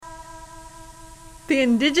The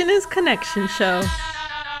Indigenous Connection Show.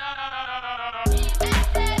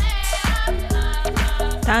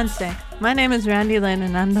 Tanse. My name is Randy Lynn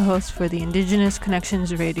and I'm the host for the Indigenous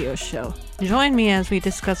Connections radio show. Join me as we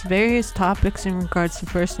discuss various topics in regards to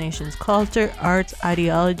First Nations culture, arts,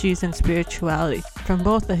 ideologies, and spirituality from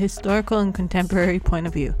both a historical and contemporary point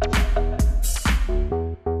of view.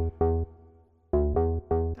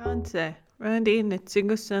 Tanse. Randy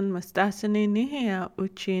Nitsigusan Mastasani Nihia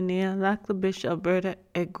Uchinia Laklabish Alberta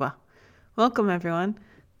Egwa. Welcome everyone.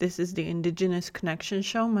 This is the Indigenous Connection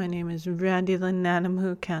Show. My name is Randy Lynn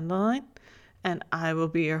Nanamu Candleline and I will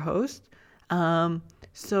be your host.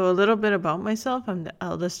 So a little bit about myself. I'm the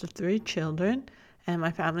eldest of 3 children and my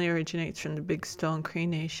family originates from the Big Stone Cree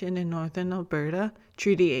Nation in northern Alberta,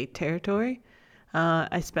 Treaty 8 territory.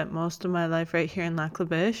 I spent most of my life right here in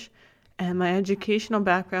Laklabish. And my educational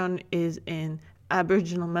background is in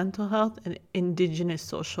Aboriginal mental health and Indigenous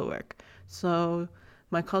social work. So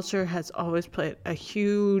my culture has always played a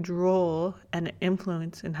huge role and an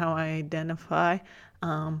influence in how I identify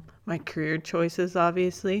my career choices,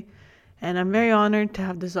 obviously. And I'm very honored to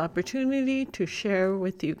have this opportunity to share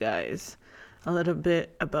with you guys a little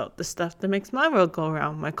bit about the stuff that makes my world go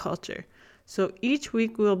around, my culture. So each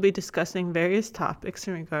week we'll be discussing various topics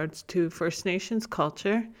in regards to First Nations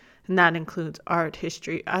culture, and that includes art,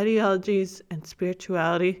 history, ideologies, and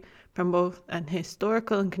spirituality from both an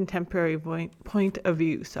historical and contemporary point of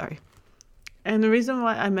view. And the reason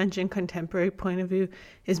why I mention contemporary point of view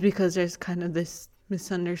is because there's kind of this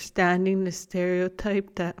misunderstanding, this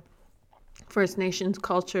stereotype that First Nations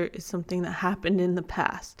culture is something that happened in the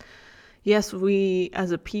past. Yes, we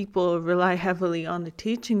as a people rely heavily on the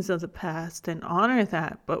teachings of the past and honor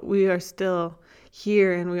that, but we are still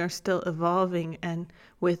here and we are still evolving, and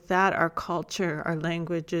with that our culture, our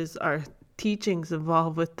languages, our teachings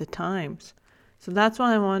evolve with the times. So that's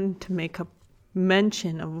why I wanted to make a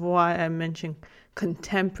mention of why I mentioned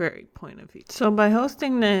contemporary point of view. So by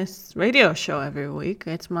hosting this radio show every week,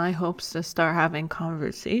 it's my hopes to start having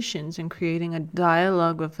conversations and creating a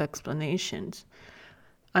dialogue with explanations.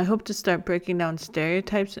 I hope to start breaking down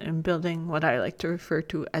stereotypes and building what I like to refer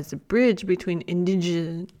to as a bridge between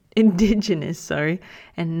indigenous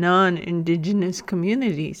and non-Indigenous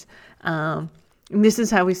communities. This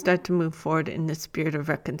is how we start to move forward in the spirit of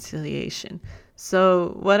reconciliation.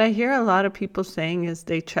 So what I hear a lot of people saying is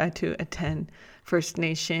they try to attend First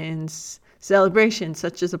Nations celebrations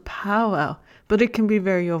such as a powwow, but it can be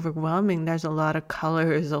very overwhelming. There's a lot of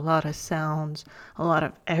colors, a lot of sounds, a lot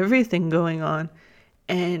of everything going on.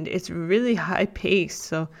 And it's really high paced,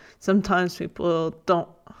 so sometimes people don't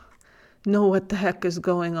know what the heck is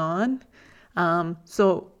going on.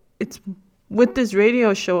 So it's with this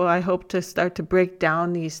radio show, I hope to start to break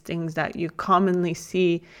down these things that you commonly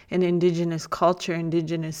see in Indigenous culture,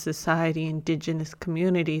 Indigenous society, Indigenous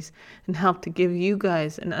communities, and help to give you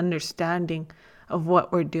guys an understanding of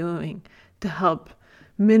what we're doing to help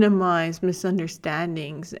minimize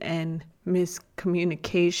misunderstandings and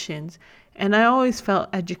miscommunications. And I always felt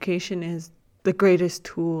education is the greatest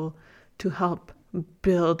tool to help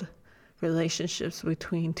build relationships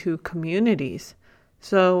between 2 communities.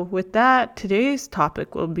 So with that, today's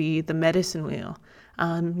topic will be the medicine wheel.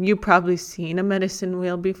 You've probably seen a medicine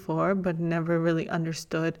wheel before, but never really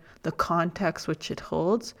understood the context which it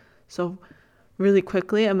holds. So really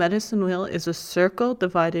quickly, a medicine wheel is a circle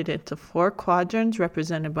divided into 4 quadrants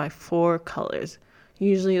represented by 4 colors.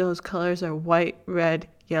 Usually those colors are white, red,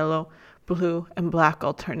 yellow, blue, and black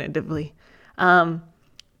alternatively. A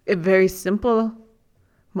very simple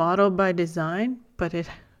model by design, but it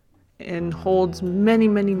holds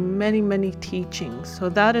many teachings. So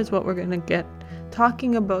that is what we're going to get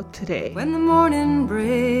talking about today. When the morning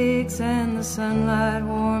breaks and the sunlight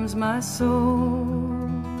warms my soul,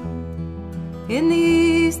 in the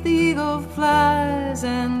east the eagle flies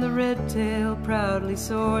and the red tail proudly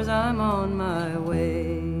soars, I'm on my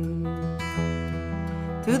way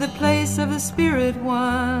to the place of the spirit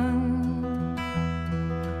one.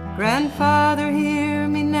 Grandfather, hear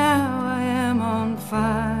me now, I am on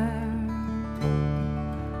fire.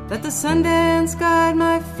 Let the Sundance guide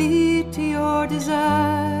my feet to your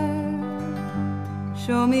desire.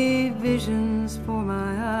 Show me visions for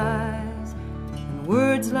my eyes and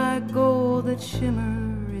words like gold that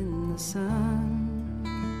shimmer in the sun.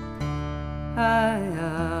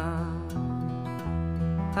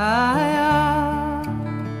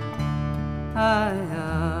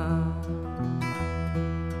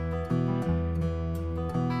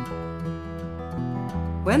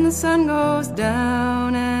 When the sun goes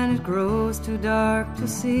down and it grows too dark to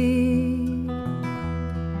see,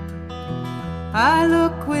 I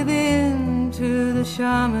look within into the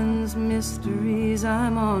shaman's mysteries.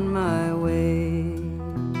 I'm on my way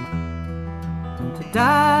to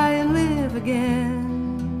die and live again.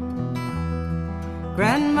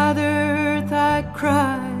 Grandmother Earth, I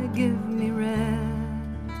cry, give me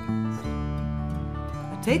rest.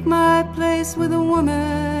 I take my place with a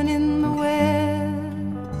woman in the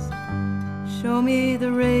west. Show me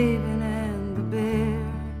the raven and the bear,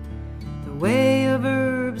 the way of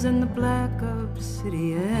herbs and the black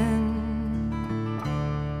obsidian.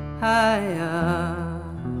 Hi-ya,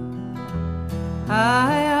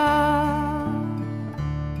 hi-ya,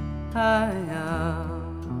 hi-ya.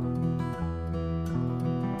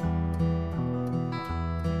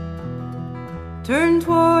 Turn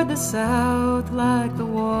toward the south, like the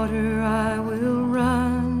water I will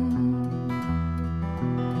run.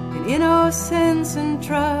 In innocence and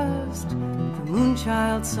trust, the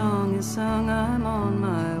moonchild song is sung. I'm on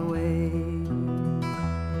my way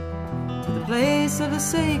to the place of the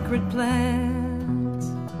sacred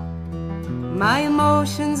plants, my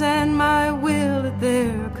emotions and my will at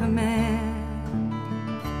their command,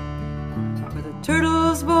 where the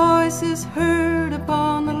turtle's voice is heard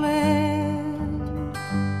upon the land,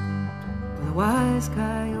 where the wise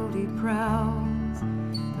coyote prowls,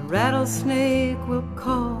 the rattlesnake will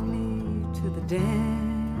call me to the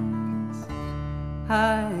dance.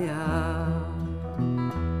 Hi-ya,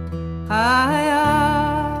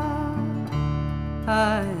 hi-ya,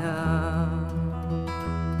 hi-ya.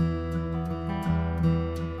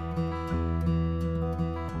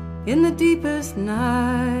 In the deepest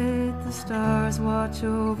night, the stars watch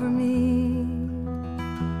over me.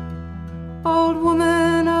 Old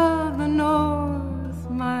woman of the north,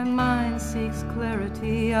 my mind seeks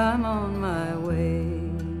clarity. I'm on my way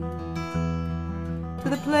to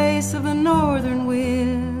the place of the northern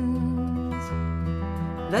winds.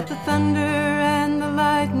 Let the thunder and the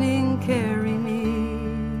lightning carry me.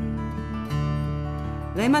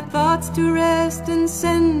 Lay my thoughts to rest and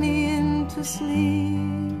send me into sleep.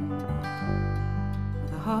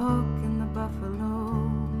 With the hawk and the buffalo,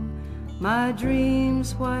 my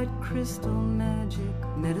dreams white crystal magic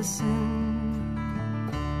medicine.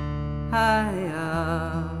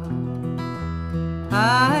 Hi-ya,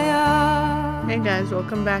 hi-ya. Hey guys,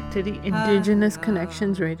 welcome back to the Indigenous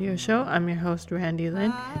Connections radio show. I'm your host, Randy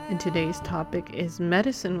Lynn, and today's topic is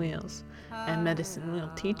medicine wheels and medicine wheel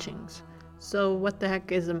teachings. So what the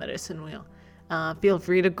heck is a medicine wheel? Feel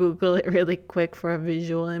free to Google it really quick for a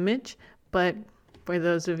visual image, but for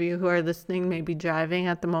those of you who are listening, maybe driving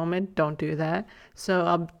at the moment, don't do that. So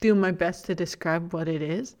I'll do my best to describe what it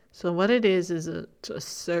is. So what it is a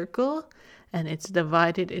circle, and it's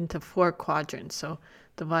divided into 4 quadrants. So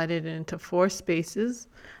divided into 4 spaces.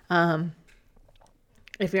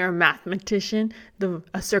 If you're a mathematician,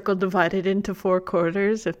 a circle divided into 4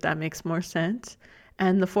 quarters, if that makes more sense.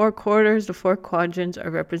 And the 4 quarters, the 4 quadrants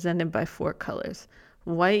are represented by 4 colors: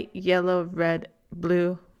 white, yellow, red,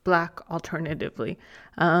 blue, black alternatively.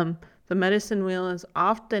 The medicine wheel is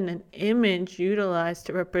often an image utilized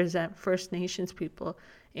to represent First Nations people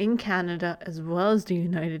in Canada as well as the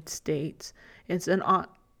United States. It's an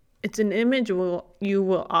image you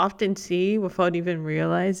will often see without even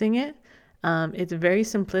realizing it. It's very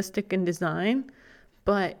simplistic in design,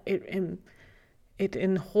 but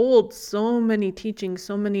it holds so many teachings,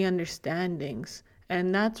 so many understandings.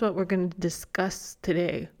 And that's what we're going to discuss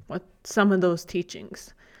today, what some of those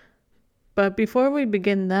teachings. But before we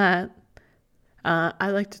begin that, I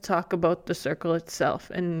like to talk about the circle itself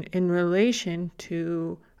and in relation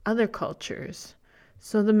to other cultures.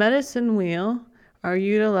 So the medicine wheel are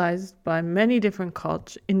utilized by many different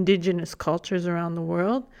indigenous cultures around the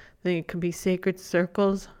world. They could be sacred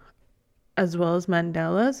circles as well as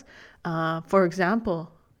mandalas. For example,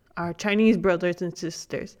 our Chinese brothers and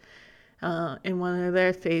sisters, in one of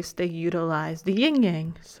their faiths, they utilize the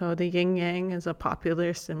yin-yang. So the yin-yang is a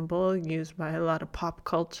popular symbol used by a lot of pop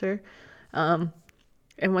culture. And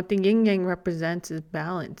what the yin-yang represents is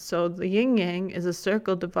balance. So the yin-yang is a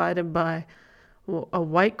circle divided by a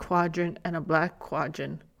white quadrant and a black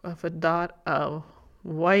quadrant, with a dot of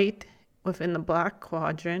white within the black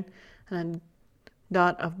quadrant and a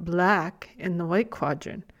dot of black in the white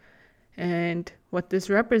quadrant. And what this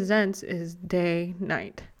represents is day,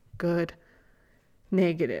 night, good,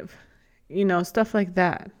 negative, stuff like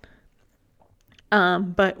that.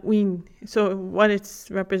 So what it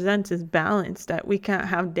represents is balance, that we can't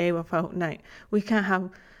have day without night. We can't have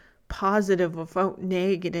positive without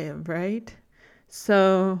negative, right?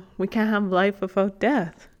 So we can't have life without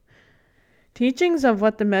death. Teachings of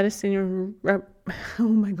what the medicine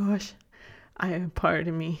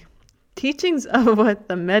Teachings of what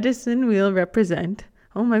the medicine wheel represent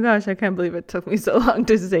Oh my gosh, I can't believe it took me so long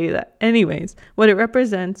to say that. Anyways, what it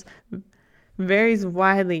represents varies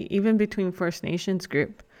widely, even between First Nations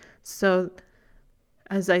group. So,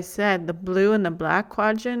 as I said, the blue and the black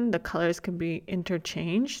quadrant, the colors can be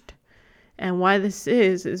interchanged. And why this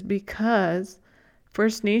is because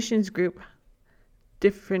First Nations group,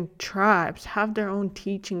 different tribes have their own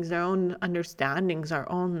teachings, their own understandings, our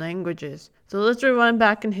own languages. So let's rewind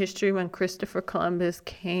back in history when Christopher Columbus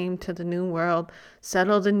came to the New World,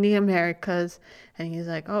 settled in the Americas, and he's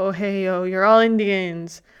like, oh, hey, yo, you're all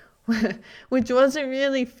Indians, which wasn't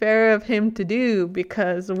really fair of him to do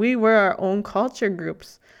because we were our own culture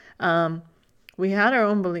groups. We had our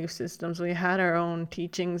own belief systems, we had our own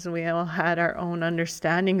teachings, and we all had our own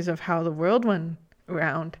understandings of how the world went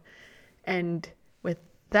around. And with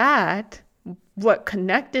that, what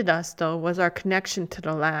connected us, though, was our connection to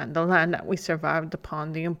the land that we survived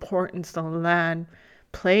upon, the importance the land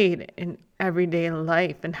played in everyday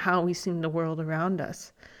life and how we seen the world around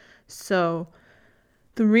us. So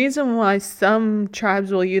the reason why some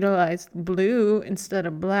tribes will utilize blue instead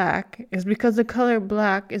of black is because the color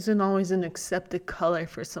black isn't always an accepted color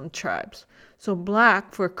for some tribes. So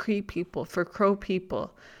black for Cree people, for Crow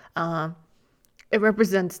people, it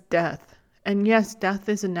represents death. And yes, death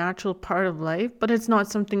is a natural part of life, but it's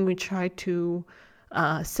not something we try to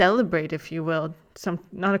celebrate, if you will.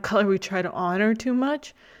 Not a color we try to honor too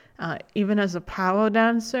much. Even as a powwow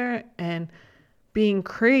dancer and being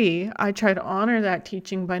Cree, I try to honor that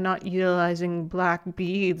teaching by not utilizing black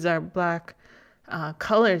beads or black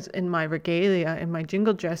colors in my regalia, in my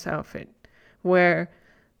jingle dress outfit, where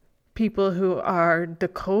people who are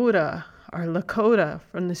Dakota or Lakota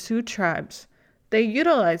from the Sioux tribes, they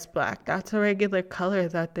utilize black. That's a regular color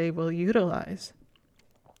that they will utilize.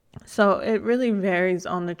 So it really varies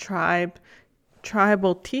on the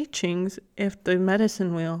tribal teachings if the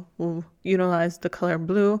medicine wheel will utilize the color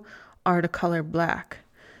blue or the color black.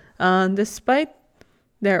 Despite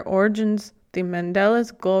their origins, the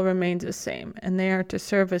Mandela's goal remains the same, and they are to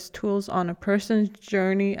serve as tools on a person's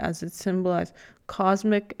journey as it symbolizes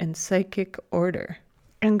cosmic and psychic order.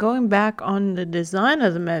 And going back on the design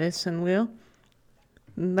of the medicine wheel,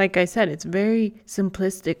 like I said, it's very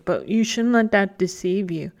simplistic, but you shouldn't let that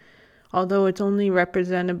deceive you. Although it's only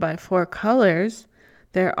represented by 4 colors,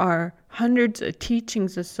 there are hundreds of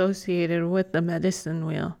teachings associated with the medicine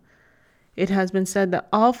wheel. It has been said that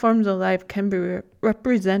all forms of life can be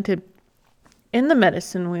represented in the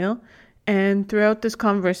medicine wheel, and throughout this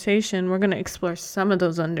conversation, we're going to explore some of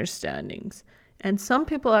those understandings. And some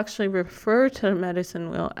people actually refer to the medicine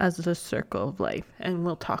wheel as the circle of life, and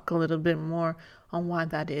we'll talk a little bit more on why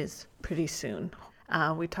that is pretty soon.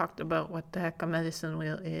 We talked about what the heck a medicine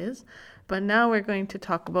wheel is, but now we're going to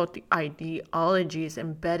talk about the ideologies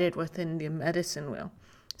embedded within the medicine wheel.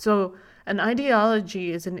 So an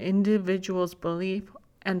ideology is an individual's belief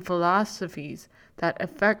and philosophies that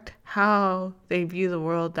affect how they view the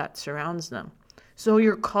world that surrounds them. So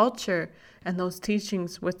your culture and those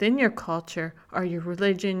teachings within your culture are your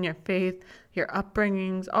religion, your faith, your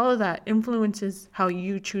upbringings, all of that influences how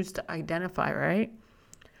you choose to identify, right?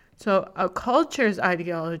 So a culture's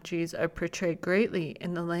ideologies are portrayed greatly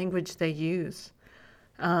in the language they use.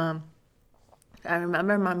 I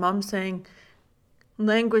remember my mom saying,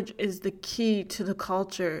 language is the key to the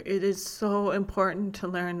culture. It is so important to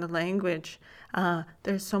learn the language.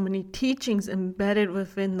 There's so many teachings embedded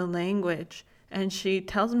within the language. And she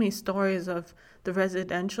tells me stories of the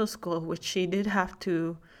residential school, which she did have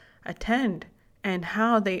to attend, and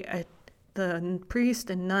how the priest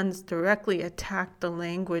and nuns directly attacked the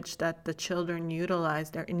language that the children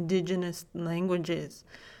utilized, their indigenous languages,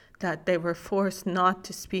 that they were forced not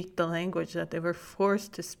to speak the language, that they were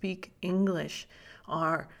forced to speak English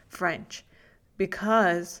or French,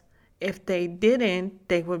 because if they didn't,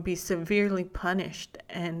 they would be severely punished.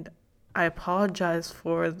 And I apologize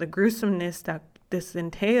for the gruesomeness that this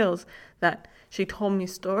entails, that she told me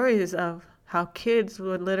stories of how kids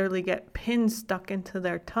would literally get pins stuck into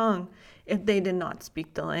their tongue if they did not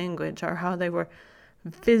speak the language, or how they were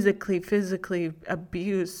physically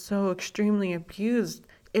abused, so extremely abused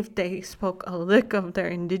if they spoke a lick of their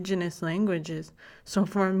indigenous languages. So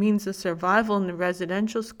for a means of survival in the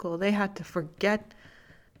residential school, they had to forget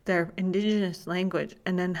their indigenous language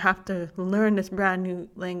and then have to learn this brand new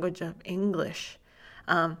language of English.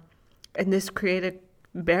 And this created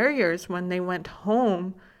barriers when they went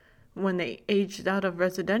home, when they aged out of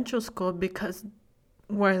residential school, because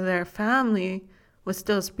where their family was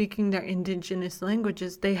still speaking their indigenous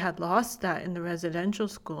languages, they had lost that in the residential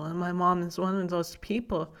school. And my mom is one of those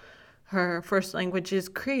people. Her first language is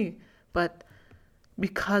Cree, but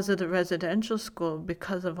because of the residential school,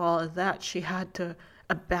 because of all of that, she had to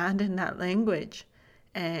abandoned that language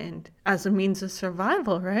and as a means of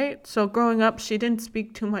survival, right? So growing up, she didn't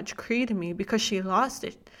speak too much Cree to me because she lost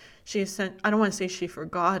it. I don't want to say she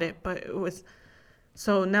forgot it, but it was,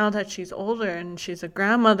 so now that she's older and she's a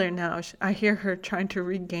grandmother now, I hear her trying to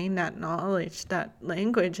regain that knowledge, that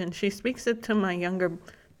language, and she speaks it to my younger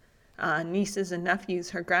nieces and nephews,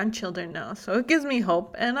 her grandchildren now. So it gives me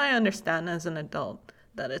hope, and I understand as an adult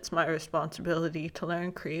that it's my responsibility to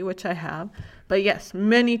learn Cree, which I have. But yes,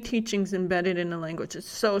 many teachings embedded in the language. It's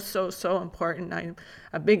so, so, so important. I'm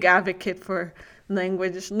a big advocate for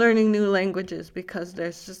language, learning new languages, because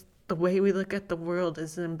there's just the way we look at the world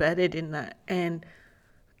is embedded in that. And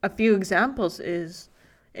a few examples is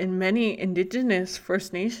in many Indigenous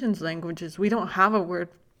First Nations languages, we don't have a word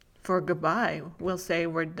for goodbye. We'll say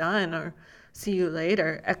we're done or see you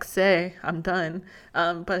later, exe, I'm done.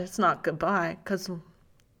 But it's not goodbye, because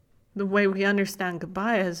the way we understand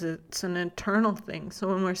goodbye is it's an internal thing. So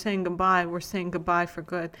when we're saying goodbye for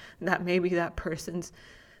good. That maybe that person's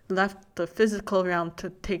left the physical realm to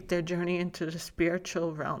take their journey into the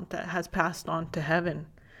spiritual realm that has passed on to heaven.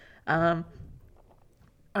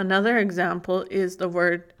 Another example is the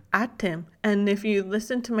word atim. And if you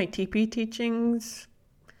listen to my TP teachings,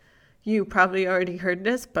 you probably already heard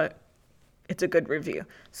this, but it's a good review.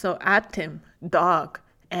 So atim, dog.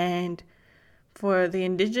 And for the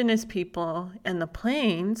Indigenous people in the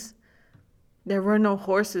plains, there were no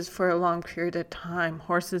horses for a long period of time.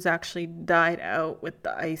 Horses actually died out with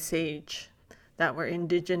the Ice Age that were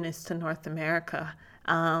indigenous to North America.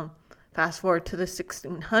 Fast forward to the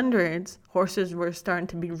 1600s, horses were starting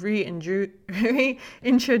to be reintroduced.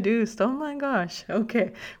 Oh my gosh,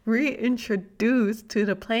 okay. Reintroduced to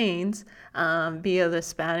the plains via the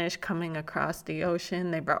Spanish coming across the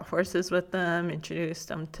ocean. They brought horses with them, introduced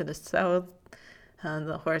them to the south.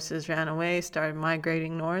 The horses ran away, started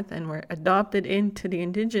migrating north, and were adopted into the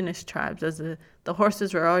indigenous tribes as the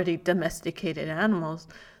horses were already domesticated animals.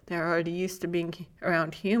 They're already used to being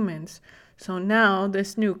around humans. So now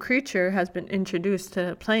this new creature has been introduced to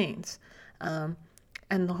the plains. And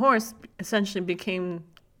the horse essentially became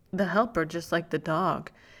the helper, just like the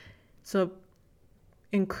dog. So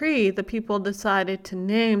in Cree, the people decided to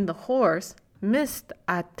name the horse Mist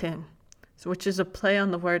Atim, which is a play on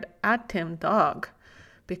the word atim, dog,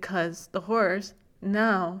 because the horse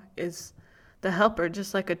now is the helper,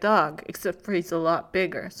 just like a dog, except for he's a lot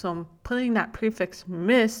bigger. So I'm putting that prefix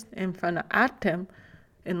mist in front of atim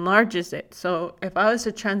enlarges it. So if I was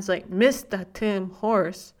to translate mist atim,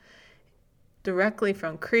 horse, directly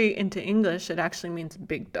from Cree into English, it actually means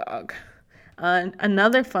big dog.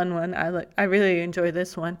 Another fun one, I really enjoy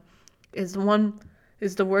this one, is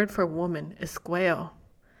the word for woman, isqueo.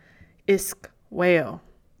 Isqueo.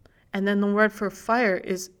 And then the word for fire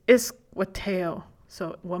is isquateo.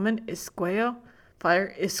 So woman, isqueo,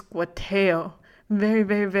 fire, isquateo. Very,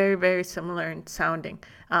 very, very, very similar in sounding.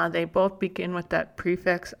 They both begin with that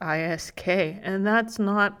prefix isk, and that's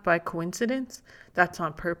not by coincidence, that's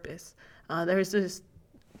on purpose. There's this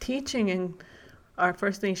teaching in our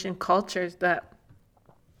First Nation cultures that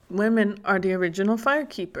women are the original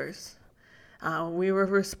firekeepers. We were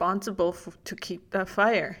responsible to keep that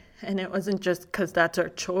fire. And it wasn't just because that's our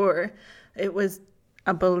chore. It was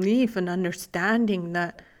a belief and understanding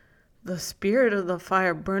that the spirit of the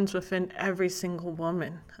fire burns within every single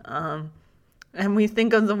woman. And we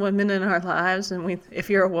think of the women in our lives, and if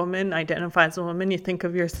you're a woman, identify as a woman, you think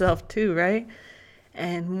of yourself too, right?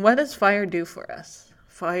 And what does fire do for us?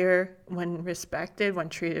 Fire, when respected, when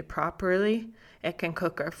treated properly, it can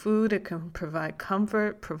cook our food, it can provide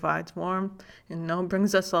comfort, provides warmth,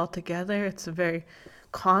 brings us all together. It's a very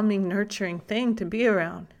calming, nurturing thing to be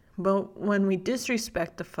around. But when we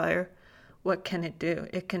disrespect the fire, what can it do?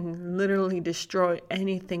 It can literally destroy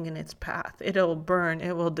anything in its path. It'll burn,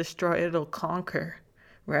 it will destroy, it'll conquer,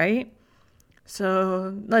 right?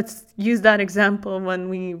 So let's use that example when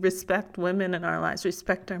we respect women in our lives,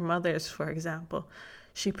 respect our mothers, for example.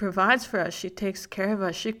 She provides for us, she takes care of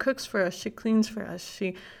us, she cooks for us, she cleans for us,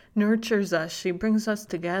 she nurtures us, she brings us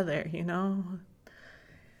together,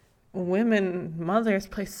 Women, mothers,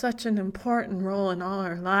 play such an important role in all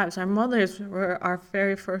our lives. Our mothers were our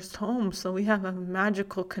very first home, so we have a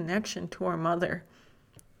magical connection to our mother.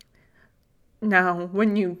 Now,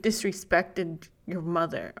 when you disrespected your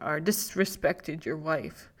mother or disrespected your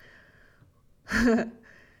wife,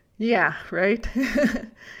 yeah, right?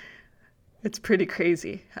 It's pretty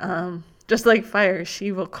crazy. Just like fire,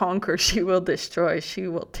 she will conquer, she will destroy, she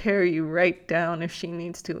will tear you right down if she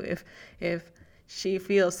needs to. If she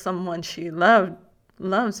feels someone she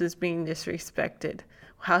loves is being disrespected.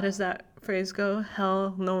 How does that phrase go?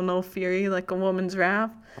 Hell, no fury like a woman's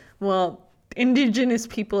wrath. Well, Indigenous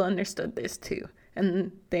people understood this too.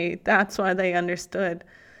 And that's why they understood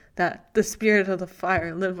that the spirit of the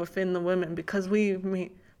fire lived within the women, because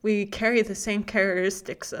we carry the same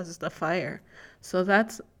characteristics as the fire. So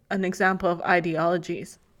that's an example of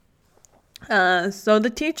ideologies. So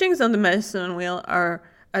the teachings of the medicine wheel are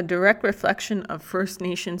a direct reflection of First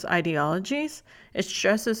Nations ideologies. It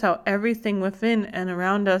stresses how everything within and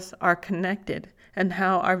around us are connected, and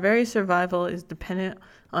how our very survival is dependent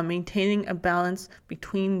on maintaining a balance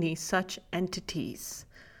between these such entities.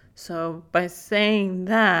 So by saying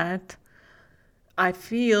that, I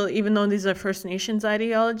feel even though these are First Nations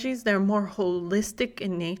ideologies, they're more holistic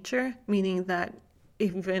in nature, meaning that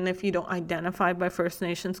even if you don't identify by First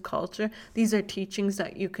Nations culture, these are teachings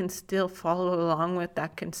that you can still follow along with,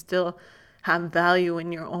 that can still have value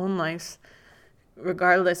in your own lives,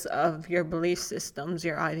 regardless of your belief systems,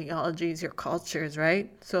 your ideologies, your cultures,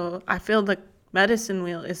 right? So I feel the medicine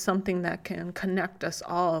wheel is something that can connect us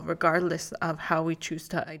all, regardless of how we choose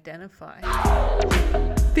to identify.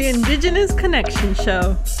 The Indigenous Connection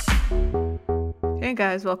Show. Hey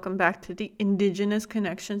guys, welcome back to the Indigenous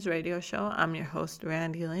Connections radio show. I'm your host,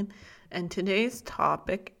 Randy Lynn, and today's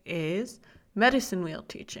topic is medicine wheel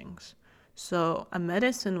teachings. So a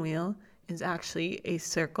medicine wheel is actually a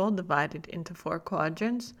circle divided into 4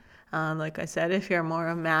 quadrants. Like I said, if you're more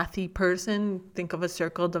a mathy person, think of a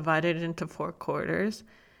circle divided into 4 quarters,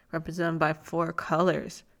 represented by 4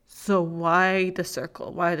 colors. So why the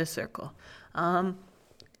circle? Why the circle?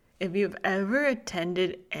 If you've ever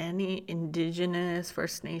attended any Indigenous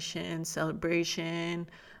First Nation celebration,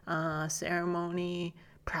 ceremony,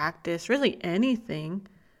 practice, really anything,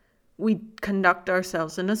 we conduct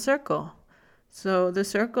ourselves in a circle. So the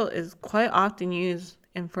circle is quite often used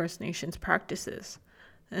in First Nations practices.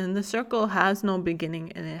 And the circle has no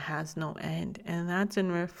beginning and it has no end. And that's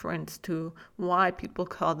in reference to why people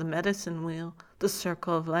call the medicine wheel the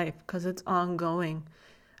circle of life, because it's ongoing.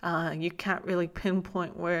 You can't really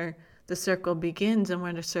pinpoint where the circle begins and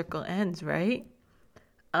where the circle ends, right?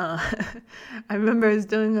 I remember I was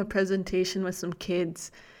doing a presentation with some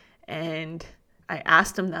kids and I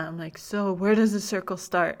asked them that. I'm like, so where does the circle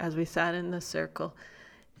start, as we sat in the circle?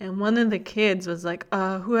 And one of the kids was like,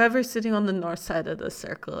 whoever's sitting on the north side of the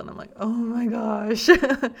circle. And I'm like, oh my gosh.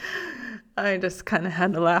 I just kind of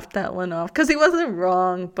had to laugh that one off because he wasn't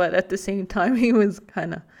wrong, but at the same time, he was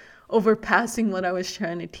kind of overpassing what I was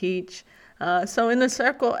trying to teach. So in the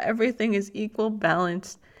circle, everything is equal,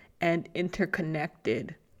 balanced, and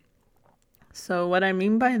interconnected. So what I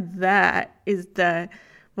mean by that is that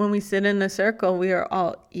when we sit in a circle, we are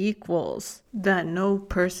all equals, that no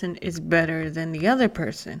person is better than the other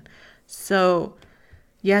person. So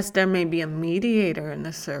yes, there may be a mediator in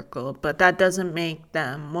the circle, but that doesn't make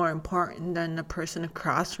them more important than the person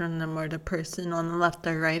across from them or the person on the left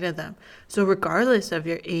or right of them. So regardless of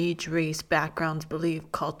your age, race, backgrounds, belief,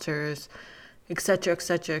 cultures, etc.,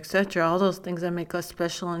 etc., etc., all those things that make us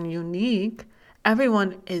special and unique,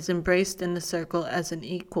 everyone is embraced in the circle as an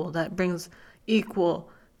equal that brings equal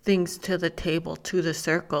things to the table, to the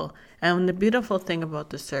circle. And the beautiful thing about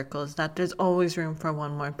the circle is that there's always room for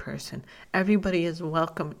one more person. Everybody is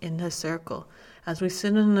welcome in the circle. As we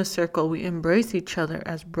sit in the circle, we embrace each other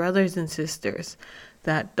as brothers and sisters.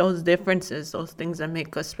 That those differences, those things that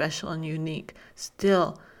make us special and unique,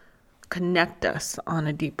 still connect us on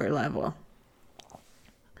a deeper level.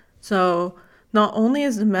 So not only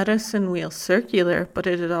is the medicine wheel circular, but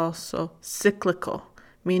it is also cyclical,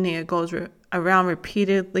 meaning it goes around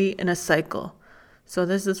repeatedly in a cycle. So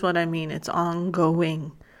this is what I mean. It's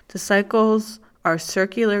ongoing. The cycles are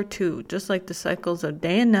circular too, just like the cycles of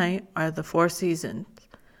day and night are the 4 seasons.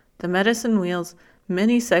 The medicine wheel's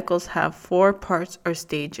many cycles have 4 parts or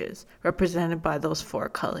stages, represented by those 4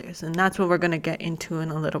 colors. And that's what we're going to get into in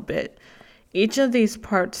a little bit. Each of these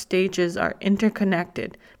part stages are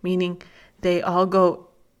interconnected, meaning they all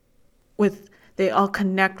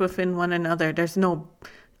connect within one another. There's no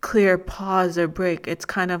clear pause or break. It's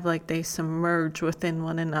kind of like they submerge within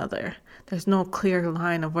one another. There's no clear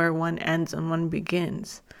line of where one ends and one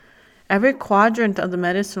begins. Every quadrant of the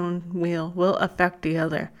medicine wheel will affect the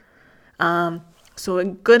other. So a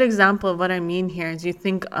good example of what I mean here is you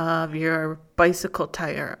think of your bicycle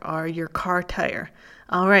tire or your car tire.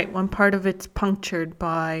 All right, one part of it's punctured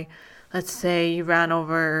by, let's say you ran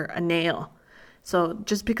over a nail. So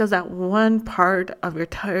just because that one part of your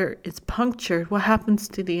tire is punctured, what happens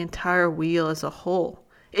to the entire wheel as a whole?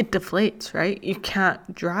 It deflates, right? You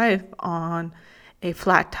can't drive on a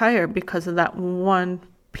flat tire because of that one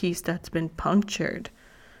piece that's been punctured.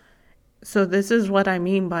 So this is what I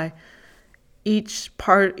mean by each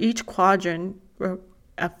quadrant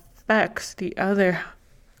affects the other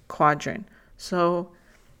quadrant. So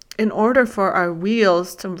in order for our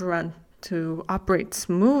wheels to operate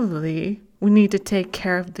smoothly, we need to take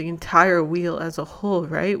care of the entire wheel as a whole,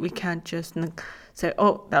 right? We can't just say,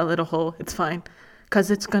 oh, that little hole, it's fine,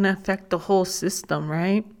 because it's going to affect the whole system,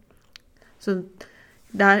 right? So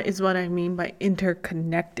that is what I mean by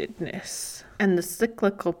interconnectedness. And the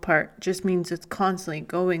cyclical part just means it's constantly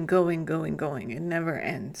going. It never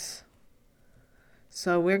ends.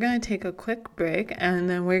 So we're going to take a quick break, and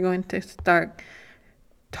then we're going to start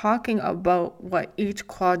talking about what each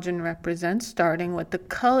quadrant represents, starting with the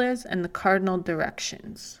colors and the cardinal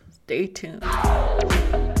directions. Stay tuned.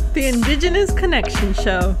 The Indigenous Connection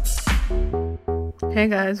Show. Hey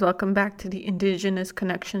guys, welcome back to the Indigenous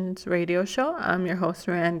Connections radio show. I'm your host,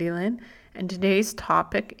 Randy Lynn, and today's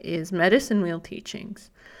topic is medicine wheel teachings.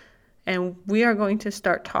 And we are going to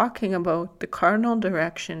start talking about the cardinal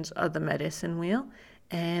directions of the medicine wheel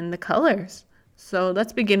and the colors. So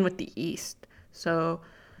let's begin with the east. So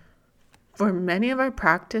for many of our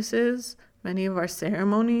practices, many of our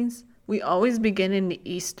ceremonies, we always begin in the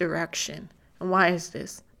east direction. And why is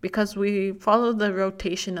this? Because we follow the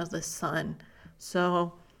rotation of the sun.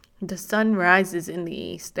 So the sun rises in the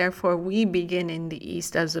east. Therefore, we begin in the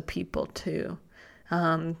east as a people too.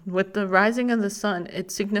 With the rising of the sun,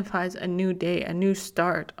 it signifies a new day, a new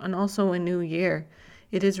start, and also a new year.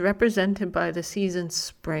 It is represented by the season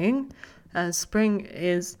spring, as spring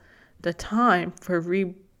is the time for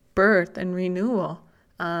rebirth and renewal.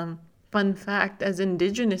 Fun fact, as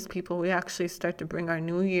Indigenous people, we actually start to bring our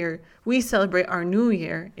new year. We celebrate our new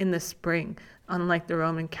year in the spring, unlike the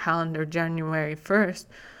Roman calendar, January 1st.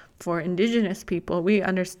 For Indigenous people, we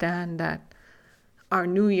understand that our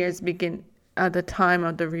new years begin at the time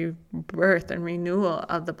of the rebirth and renewal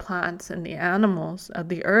of the plants and the animals of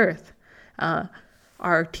the earth.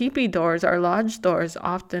 Our teepee doors, our lodge doors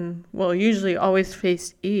usually always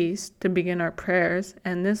face east to begin our prayers.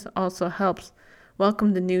 And this also helps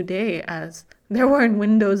welcome the new day, as there weren't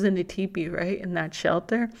windows in the teepee, right, in that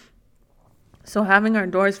shelter. So having our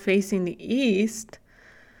doors facing the east,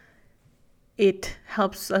 it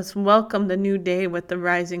helps us welcome the new day with the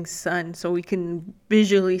rising sun, so we can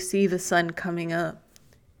visually see the sun coming up.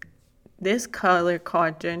 This color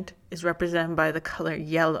quadrant is represented by the color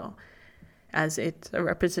yellow, as it's a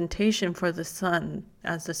representation for the sun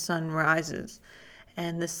as the sun rises.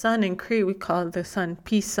 And the sun in Cree, we call it the sun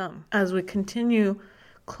pisum. As we continue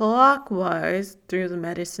clockwise through the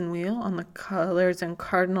medicine wheel on the colors and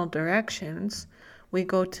cardinal directions, we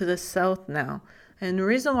go to the south now. And the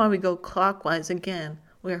reason why we go clockwise, again,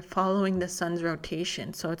 we are following the sun's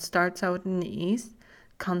rotation. So it starts out in the east,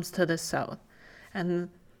 comes to the south. And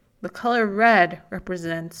the color red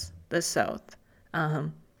represents the south.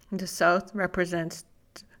 The south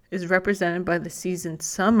is represented by the season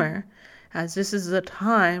summer, as this is the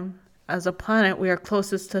time, as a planet, we are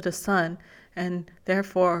closest to the sun, and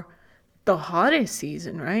therefore the hottest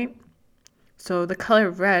season, right? So the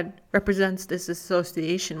color red represents this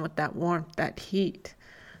association with that warmth, that heat.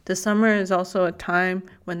 The summer is also a time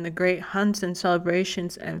when the great hunts and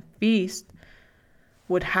celebrations and feasts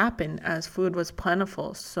would happen, as food was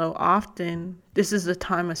plentiful. So often, this is the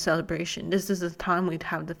time of celebration. This is the time we'd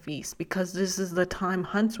have the feast, because this is the time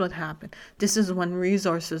hunts would happen. This is when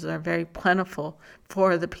resources are very plentiful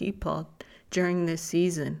for the people during this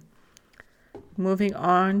season. Moving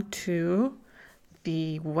on to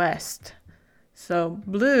the west. So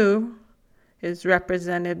blue is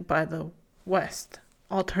represented by the west,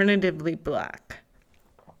 alternatively black.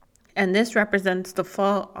 And this represents the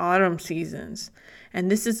fall-autumn seasons. And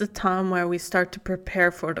this is the time where we start to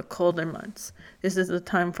prepare for the colder months. This is the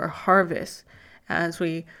time for harvest, as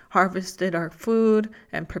we harvested our food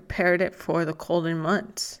and prepared it for the colder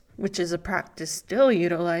months, which is a practice still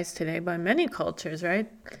utilized today by many cultures, right?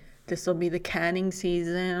 This will be the canning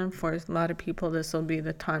season. For a lot of people, this will be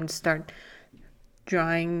the time to start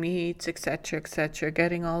drying meats, etc.,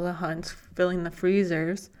 getting all the hunts, filling the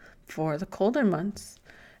freezers for the colder months.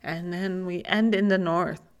 And then we end in the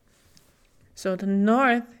north. So the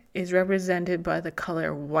north is represented by the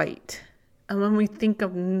color white. And when we think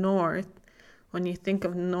of north, when you think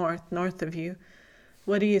of north of you,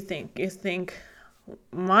 what do you think? You think,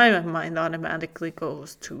 my mind automatically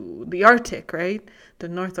goes to the Arctic, right? The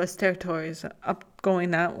Northwest Territories, up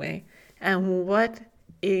going that way. And what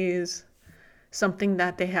is something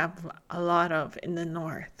that they have a lot of in the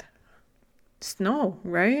north? Snow,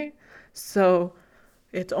 right? So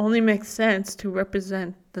it only makes sense to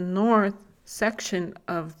represent the north section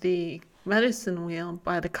of the medicine wheel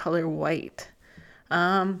by the color white.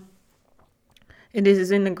 It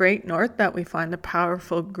is in the great north that we find the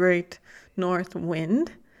powerful great north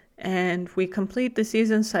wind, And we complete the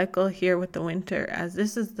season cycle here with the winter, as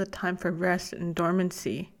this is the time for rest and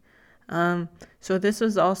dormancy. So this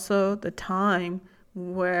was also the time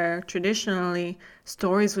where traditionally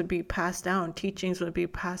stories would be passed down, teachings would be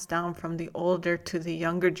passed down from the older to the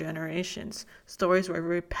younger generations. Stories were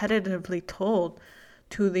repetitively told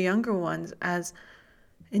to the younger ones. As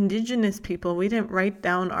Indigenous people, we didn't write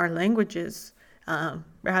down our languages.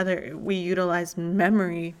 Rather, we utilized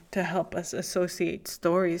memory to help us associate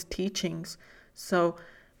stories, teachings. So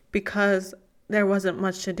because there wasn't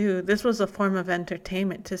much to do, this was a form of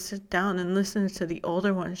entertainment, to sit down and listen to the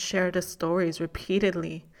older ones share the stories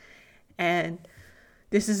repeatedly. And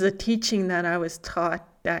this is a teaching that I was taught,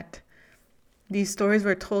 that these stories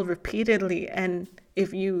were told repeatedly, and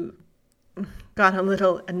if you got a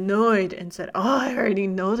little annoyed and said, "Oh, I already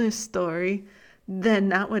know this story," then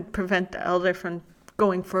that would prevent the elder from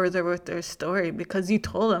going further with their story, because you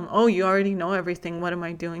told them, "Oh, you already know everything. What am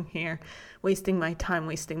I doing here? Wasting my time,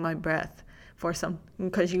 wasting my breath for some,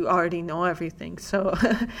 because you already know everything." So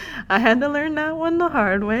I had to learn that one the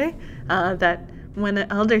hard way, that when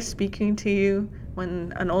an elder's speaking to you,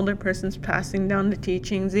 when an older person's passing down the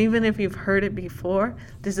teachings, even if you've heard it before,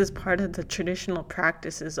 this is part of the traditional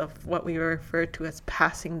practices of what we refer to as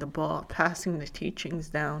passing the ball, passing the teachings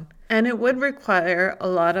down. And it would require a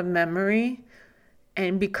lot of memory.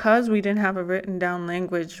 And because we didn't have a written down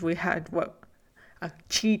language, we had a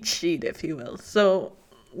cheat sheet, if you will. So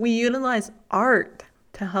we utilize art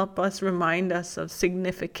to help us remind us of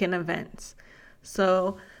significant events.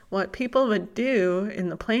 So what people would do in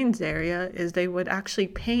the plains area is they would actually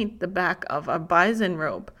paint the back of a bison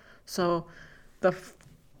robe. So the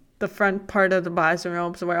front part of the bison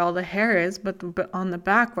robe is where all the hair is, but on the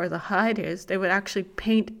back where the hide is, they would actually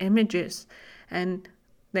paint images. And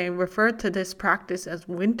they referred to this practice as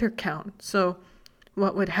winter count. So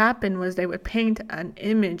what would happen was they would paint an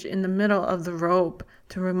image in the middle of the robe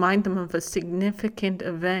to remind them of a significant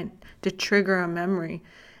event, to trigger a memory.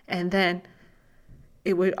 And then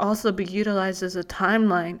it would also be utilized as a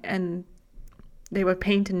timeline, and they would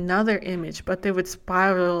paint another image, but they would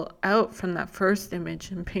spiral out from that first image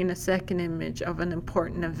and paint a second image of an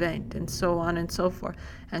important event, and so on and so forth,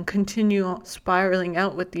 and continue spiraling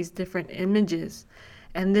out with these different images.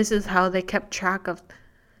 And this is how they kept track of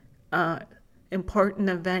important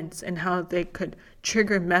events, and how they could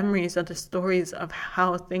trigger memories of the stories of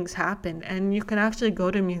how things happened. And you can actually go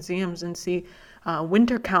to museums and see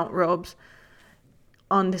winter count robes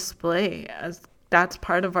on display, as that's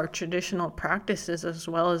part of our traditional practices as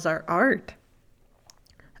well as our art.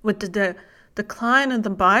 With the decline of the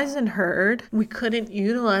bison herd, we couldn't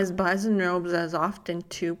utilize bison robes as often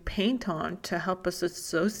to paint on to help us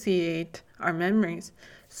associate our memories.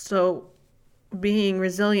 So being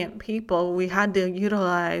resilient people, we had to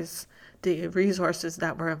utilize the resources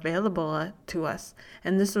that were available to us.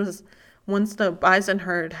 And this was once the bison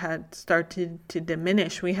herd had started to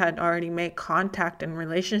diminish, we had already made contact and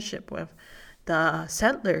relationship with the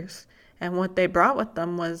settlers. And what they brought with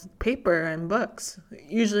them was paper and books,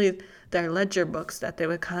 usually their ledger books that they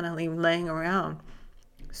would kind of leave laying around.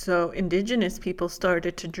 So Indigenous people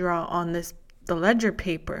started to draw on the ledger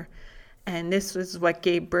paper. And this was what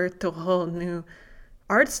gave birth to a whole new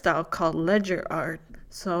art style called ledger art.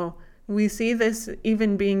 So we see this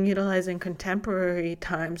even being utilized in contemporary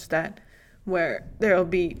times, that where there'll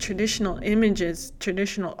be traditional images,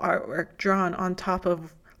 traditional artwork drawn on top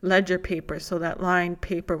of ledger paper, so that lined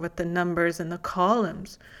paper with the numbers and the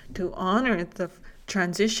columns, to honor the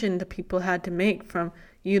transition the people had to make from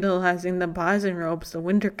utilizing the bison robes, the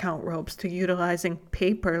winter count robes, to utilizing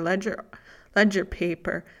paper, ledger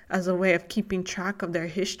paper, as a way of keeping track of their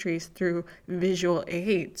histories through visual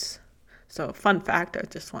aids. So fun fact, I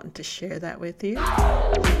just wanted to share that with you.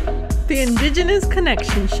 The Indigenous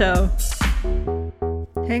Connection Show.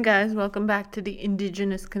 Hey guys, welcome back to the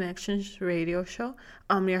Indigenous Connections radio show.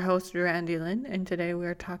 I'm your host, Randy Lynn, and today we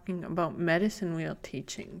are talking about medicine wheel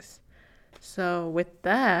teachings. So with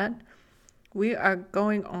that, we are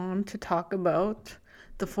going on to talk about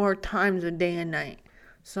the 4 times a day and night.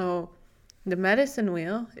 So the medicine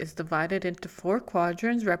wheel is divided into 4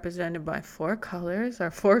 quadrants represented by 4 colors, or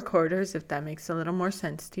 4 quarters, if that makes a little more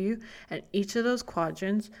sense to you. And each of those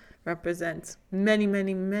quadrants represents many,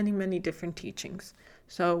 many, many, many different teachings.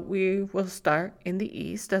 So we will start in the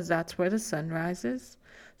east, as that's where the sun rises.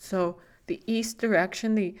 So the east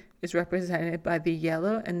direction is represented by the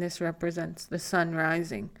yellow, and this represents the sun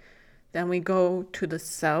rising. Then we go to the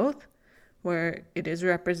south, where it is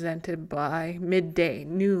represented by midday,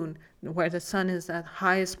 noon, where the sun is at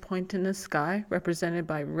highest point in the sky, represented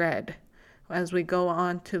by red. As we go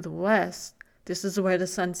on to the west, this is where the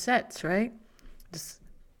sun sets, right?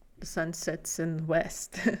 the sun sets in the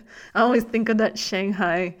west. I always think of that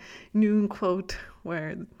Shanghai noon quote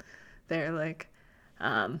where they're like,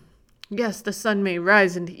 yes, the sun may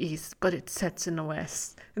rise in the east, but it sets in the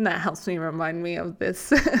west. And that helps me remind me of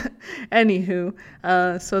this. Anywho,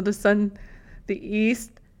 so the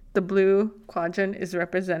east, the blue quadrant is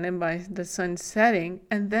represented by the sun setting,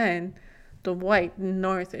 and then the white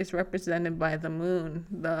north is represented by the moon,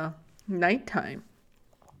 the nighttime,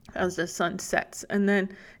 as the sun sets. And then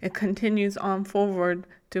it continues on forward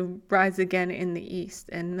to rise again in the east.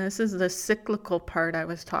 And this is the cyclical part I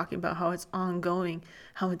was talking about, how it's ongoing,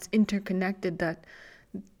 how it's interconnected, that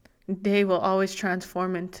night will always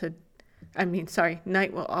transform into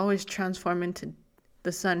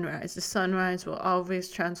the sunrise. The sunrise will always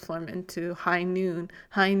transform into high noon.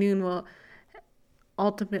 High noon will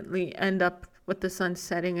ultimately end up with the sun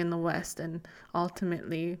setting in the west and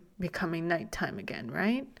ultimately becoming nighttime again,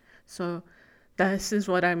 right? So this is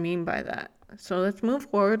what I mean by that. So let's move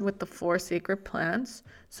forward with the 4 sacred plants.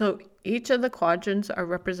 So each of the quadrants are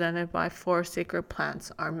represented by 4 sacred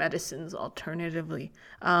plants, our medicines alternatively.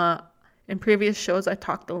 In previous shows, I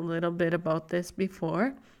talked a little bit about this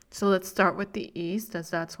before. So let's start with the east, as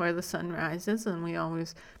that's where the sun rises, and we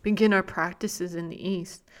always begin our practices in the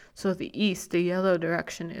east. So the east, the yellow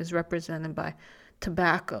direction, is represented by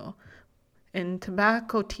tobacco. In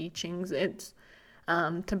tobacco teachings,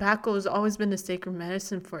 tobacco has always been a sacred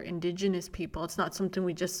medicine for Indigenous people. It's not something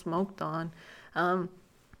we just smoked on.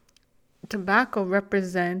 Tobacco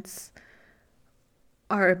represents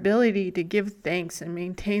our ability to give thanks and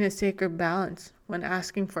maintain a sacred balance when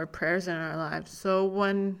asking for prayers in our lives. So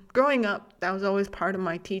when growing up, that was always part of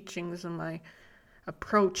my teachings and my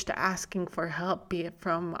approach to asking for help, be it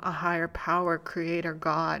from a higher power, creator,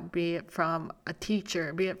 God, be it from a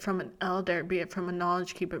teacher, be it from an elder, be it from a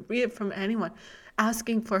knowledge keeper, be it from anyone.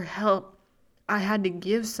 Asking for help, I had to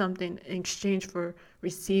give something in exchange for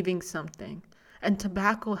receiving something. And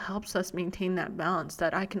tobacco helps us maintain that balance,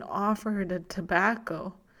 that I can offer the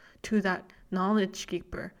tobacco to that knowledge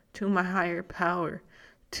keeper, to my higher power,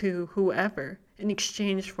 to whoever, in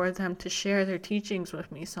exchange for them to share their teachings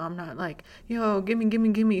with me. So I'm not like, yo,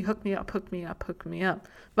 gimme, hook me up,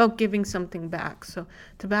 about giving something back. So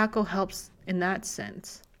tobacco helps in that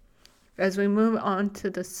sense. As we move on to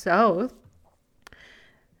the south,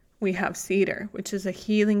 we have cedar, which is a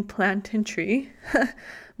healing plant and tree.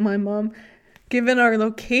 My mom, given our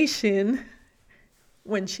location,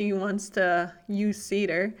 when she wants to use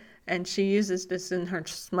cedar, and she uses this in her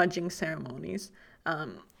smudging ceremonies,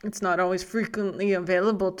 it's not always frequently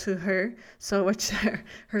available to her. So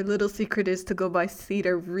her little secret is to go buy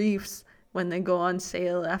cedar reefs when they go on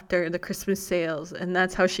sale after the Christmas sales. And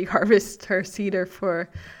that's how she harvests her cedar for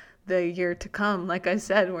the year to come. Like I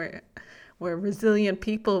said, we're resilient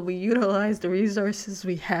people. We utilize the resources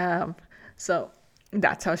we have. So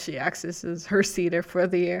that's how she accesses her cedar for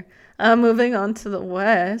the year. Moving on to the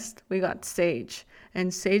west, we got sage.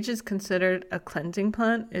 And sage is considered a cleansing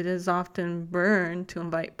plant. It is often burned to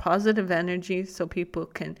invite positive energy so people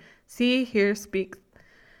can see, hear, speak,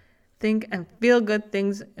 think, and feel good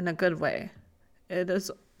things in a good way.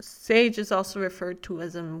 Sage is also referred to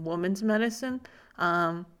as a woman's medicine.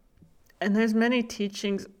 And there's many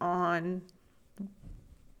teachings on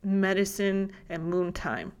medicine and moon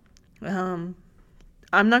time. I'm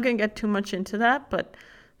not going to get too much into that, but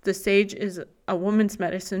the sage is a woman's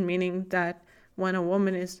medicine, meaning that when a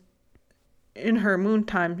woman is in her moon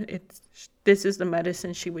time, this is the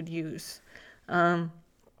medicine she would use. Then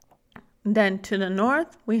to the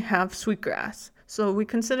north, we have sweetgrass. So we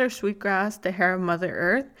consider sweetgrass the hair of Mother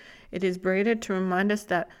Earth. It is braided to remind us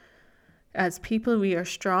that as people, we are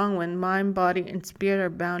strong when mind, body, and spirit are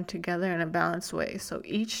bound together in a balanced way. So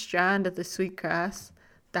each strand of the sweetgrass,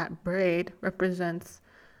 that braid, represents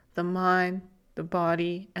the mind, the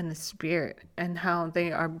body, and the spirit, and how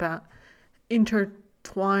they are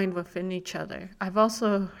intertwined within each other. I've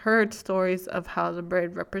also heard stories of how the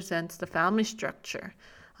braid represents the family structure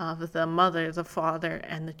of the mother, the father,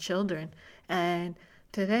 and the children. And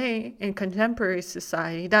today, in contemporary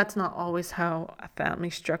society, that's not always how a family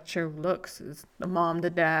structure looks. It's the mom, the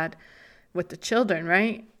dad, with the children,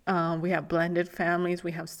 right? We have blended families,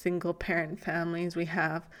 we have single parent families, we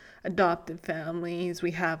have adopted families,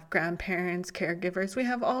 we have grandparents, caregivers, we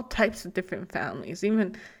have all types of different families.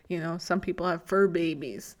 Even, some people have fur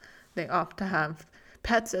babies. They opt to have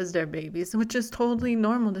pets as their babies, which is totally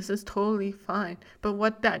normal. This is totally fine. But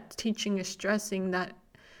what that teaching is stressing, that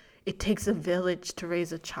it takes a village to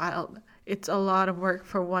raise a child. It's a lot of work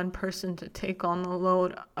for one person to take on the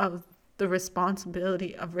load of the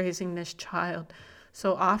responsibility of raising this child.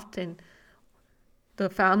 So often, the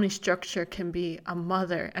family structure can be a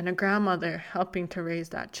mother and a grandmother helping to raise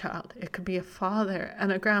that child. It could be a father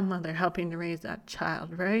and a grandmother helping to raise that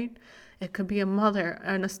child, right? It could be a mother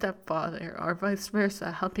and a stepfather, or vice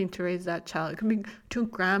versa, helping to raise that child. It could be two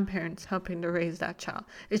grandparents helping to raise that child.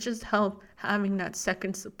 It's just having that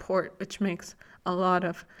second support, which it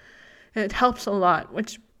helps a lot,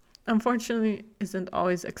 which unfortunately isn't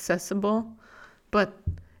always accessible, but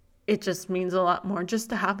it just means a lot more just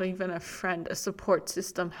to have even a friend, a support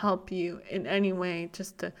system help you in any way,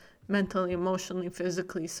 just to mentally, emotionally,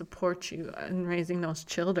 physically support you in raising those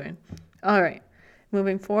children. All right,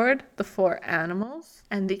 moving forward, the 4 animals.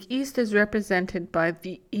 And the east is represented by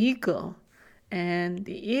the eagle. And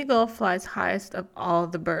the eagle flies highest of all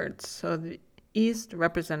the birds. So the east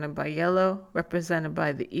represented by yellow, represented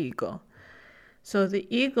by the eagle. So the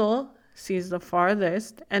eagle sees the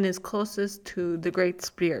farthest and is closest to the Great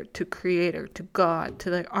Spirit, to Creator, to God,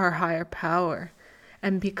 to our higher power.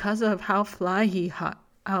 And because of how high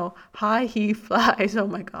he flies, oh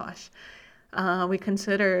my gosh, we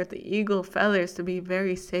consider the eagle feathers to be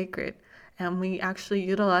very sacred. And we actually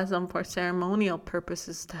utilize them for ceremonial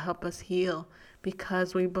purposes to help us heal,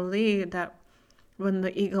 because we believe that when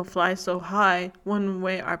the eagle flies so high, one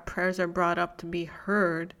way our prayers are brought up to be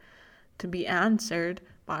heard, to be answered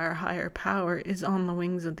by our higher power, is on the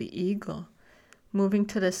wings of the eagle. Moving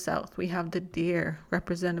to the south, we have the deer,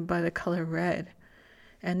 represented by the color red.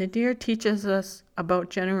 And the deer teaches us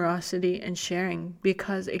about generosity and sharing,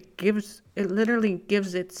 because it literally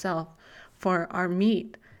gives itself for our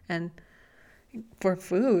meat and for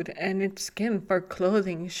food, and its skin for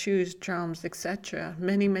clothing, shoes, drums, etc.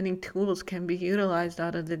 Many, many tools can be utilized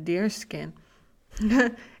out of the deer skin.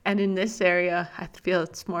 And in this area, I feel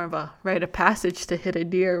it's more of a rite of passage to hit a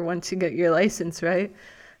deer once you get your license, right?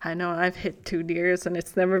 I know I've hit 2 deers and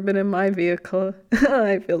it's never been in my vehicle.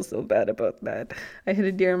 I feel so bad about that. I hit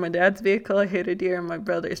a deer in my dad's vehicle. I hit a deer in my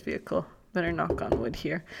brother's vehicle. Better knock on wood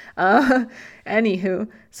here. Anywho,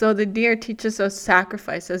 so the deer teaches us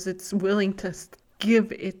sacrifice, as it's willing to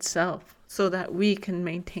give itself so that we can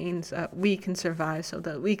maintain, so that we can survive, so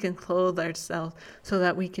that we can clothe ourselves, so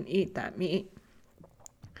that we can eat that meat.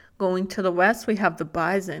 Going to the west, we have the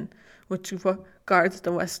bison, which guards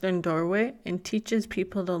the western doorway and teaches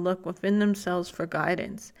people to look within themselves for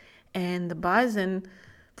guidance. And the bison,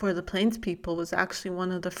 for the Plains people, was actually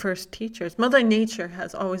one of the first teachers. Mother Nature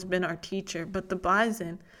has always been our teacher, but the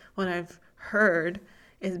bison, what I've heard,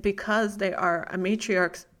 is because they are a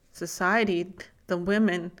matriarch society, the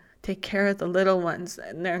women take care of the little ones,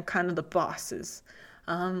 and they're kind of the bosses.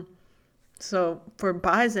 So for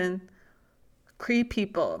bison, Cree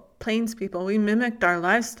people, Plains people, we mimicked our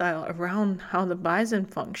lifestyle around how the bison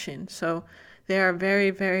function. So they are very,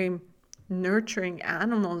 very nurturing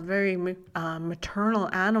animals, very maternal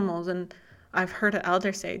animals. And I've heard an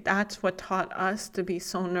elder say that's what taught us to be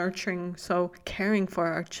so nurturing, so caring for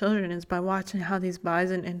our children, is by watching how these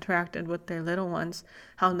bison interacted with their little ones,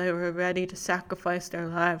 how they were ready to sacrifice their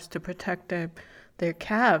lives to protect their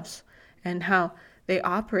calves, and how they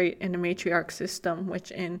operate in a matriarch system, which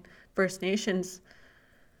in First Nations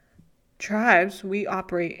tribes, we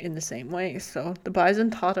operate in the same way. So the bison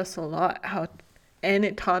taught us a lot, and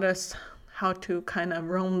it taught us how to kind of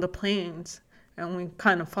roam the plains, and we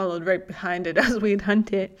kind of followed right behind it as we'd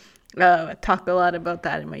hunt it. I talk a lot about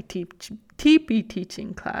that in my teepee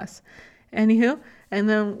teaching class. Anywho, and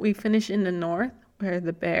then we finish in the north, where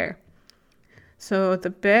the bear. So the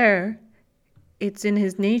bear, it's in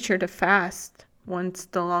his nature to fast. Once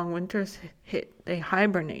the long winters hit, they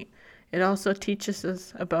hibernate. It also teaches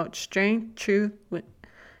us about strength, truth,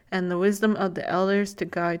 and the wisdom of the elders to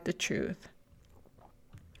guide the truth.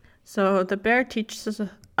 So the bear teaches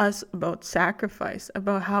us about sacrifice,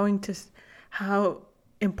 about how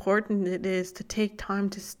important it is to take time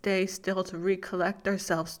to stay still, to recollect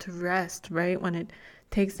ourselves, to rest, right? When it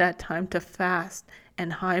takes that time to fast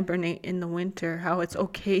and hibernate in the winter, how it's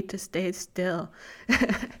okay to stay still.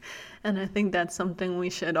 And I think that's something we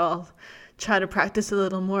should all try to practice a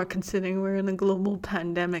little more, considering we're in a global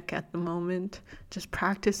pandemic at the moment. Just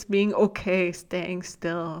practice being okay, staying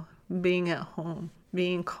still, being at home,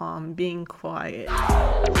 being calm, being quiet.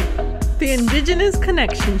 The Indigenous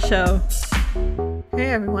Connection Show. Hey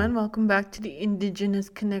everyone, welcome back to the Indigenous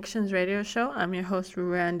Connections radio show. I'm your host,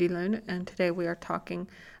 Randy Lund, and today we are talking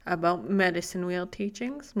about medicine wheel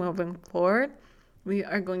teachings. Moving forward, we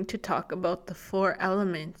are going to talk about the 4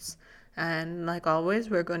 elements. And like always,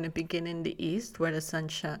 we're going to begin in the east, where the sun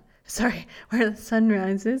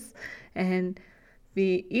rises. And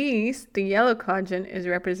the east, the yellow quadrant, is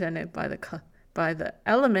represented by the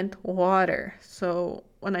element water. So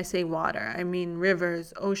when I say water, I mean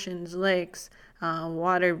rivers, oceans, lakes,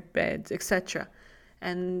 water beds, etc.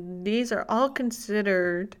 And these are all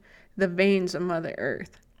considered the veins of Mother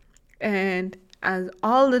Earth. And as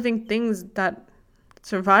all living things that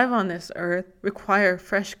survive on this earth require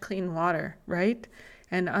fresh, clean water, right?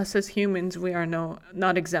 And us as humans, we are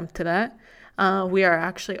not exempt to that. We are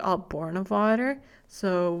actually all born of water.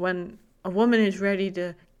 So when a woman is ready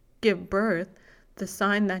to give birth, the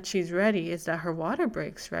sign that she's ready is that her water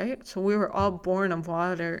breaks, right? So we were all born of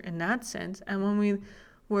water in that sense. And when we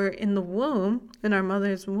were in the womb, in our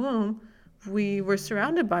mother's womb, we were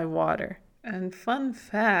surrounded by water. And fun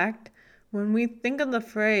fact, when we think of the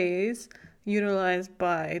phrase utilized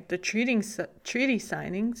by the treaty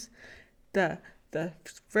signings, the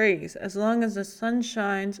phrase, as long as the sun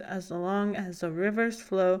shines, as long as the rivers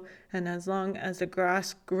flow, and as long as the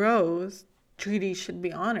grass grows, treaties should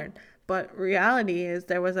be honored. But reality is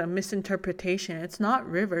there was a misinterpretation. It's not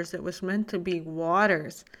rivers, it was meant to be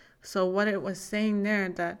waters. So what it was saying there,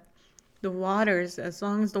 that the waters, as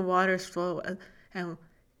long as the waters flow, and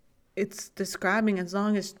it's describing as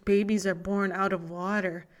long as babies are born out of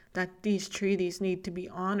water, that these treaties need to be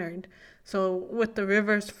honored. So with the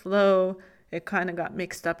rivers flow, it kind of got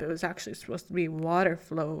mixed up. It was actually supposed to be water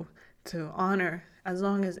flow to honor. As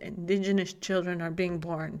long as Indigenous children are being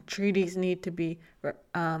born, treaties need to be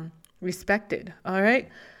respected. All right?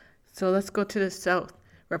 So let's go to the south,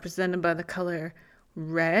 represented by the color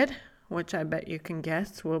red, which I bet you can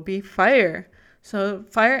guess will be fire. So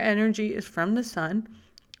fire energy is from the sun,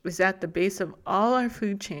 is at the base of all our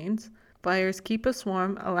food chains. Fires keep us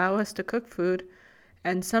warm, allow us to cook food,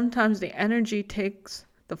 and sometimes the energy takes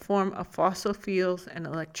the form of fossil fuels and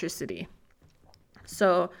electricity.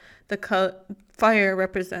 So the fire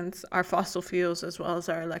represents our fossil fuels as well as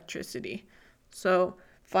our electricity. So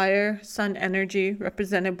fire, sun energy,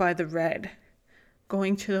 represented by the red.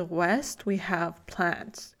 Going to the west, we have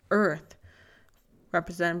plants, earth,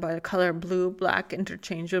 represented by the color blue, black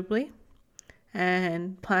interchangeably.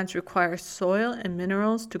 And plants require soil and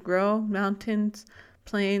minerals to grow. Mountains,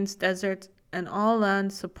 plains, deserts, and all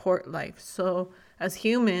lands support life. So as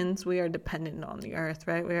humans, we are dependent on the earth,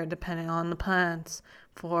 right? We are dependent on the plants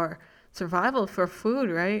for survival, for food,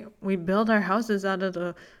 right? We build our houses out of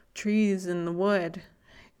the trees and the wood.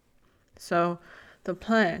 So the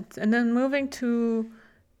plants. And then moving to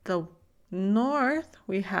the north,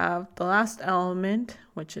 we have the last element,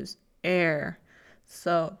 which is air.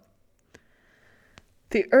 So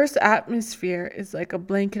the Earth's atmosphere is like a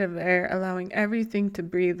blanket of air, allowing everything to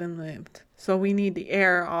breathe and live. So we need the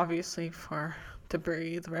air, obviously, to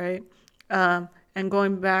breathe, right? And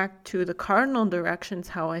going back to the cardinal directions,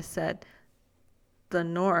 how I said the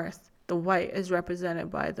north, the white is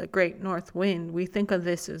represented by the great north wind. We think of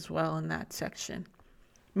this as well in that section.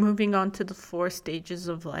 Moving on to the 4 stages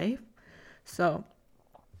of life. So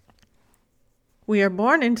we are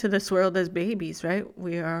born into this world as babies, right?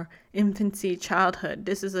 We are infancy, childhood.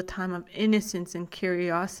 This is a time of innocence and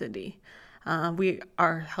curiosity. We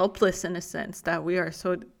are helpless in a sense that we are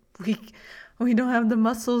so weak. We don't have the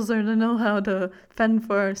muscles or the know-how to fend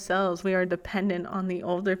for ourselves. We are dependent on the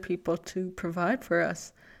older people to provide for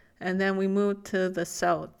us. And then we move to the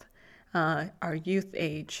south, our youth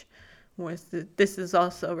age. This is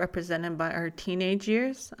also represented by our teenage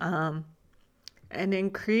years. And in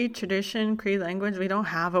Cree tradition, Cree language, we don't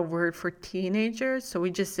have a word for teenagers. So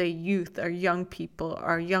we just say youth, or young people,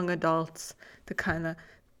 or young adults to kind of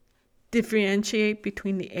differentiate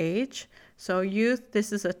between the age. So youth,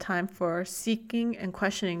 this is a time for seeking and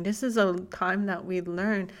questioning. This is a time that we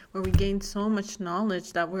learn, where we gain so much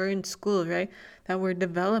knowledge that we're in school, right? That we're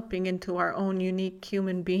developing into our own unique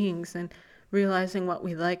human beings and realizing what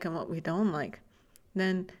we like and what we don't like.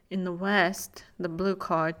 Then in the West, the blue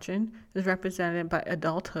quadrant is represented by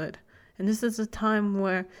adulthood. And this is a time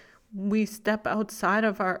where we step outside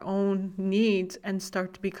of our own needs and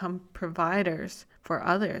start to become providers for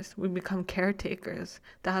others. We become caretakers.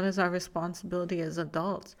 That is our responsibility as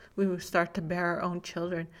adults. We will start to bear our own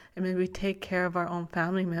children and maybe take care of our own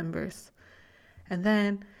family members. And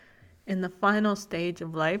then in the final stage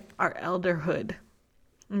of life, our elderhood.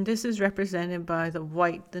 And this is represented by the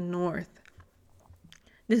white, the north.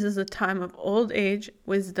 This is a time of old age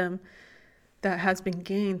wisdom that has been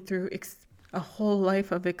gained through a whole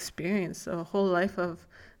life of experience, a whole life of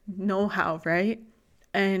know-how, right?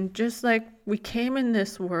 And just like we came in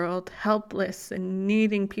this world helpless and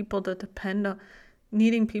needing people to depend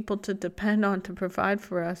on to provide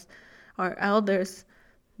for us, our elders,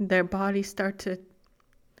 their bodies start to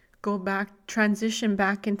transition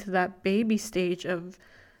back into that baby stage of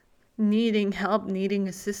needing help, needing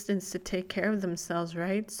assistance to take care of themselves,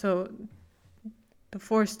 right? So the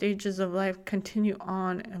 4 stages of life continue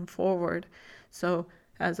on and forward. So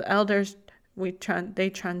as elders, they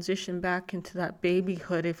transition back into that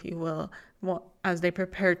babyhood, if you will, as they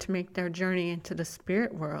prepare to make their journey into the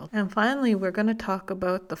spirit world. And finally, we're going to talk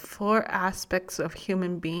about the 4 aspects of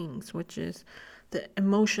human beings, which is the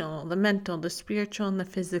emotional, the mental, the spiritual, and the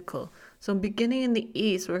physical. So beginning in the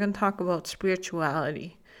East, we're going to talk about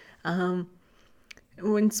spirituality.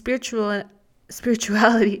 When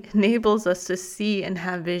spirituality enables us to see and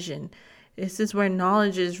have vision, this is where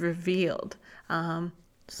knowledge is revealed.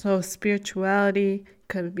 So spirituality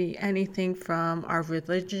could be anything from our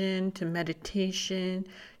religion to meditation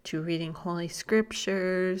to reading holy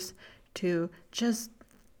scriptures to just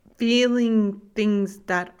feeling things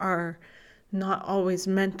that are not always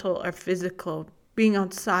mental or physical, being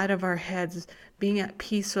outside of our heads, being at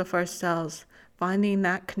peace with ourselves, finding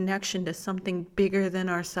that connection to something bigger than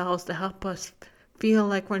ourselves to help us feel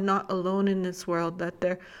like we're not alone in this world, that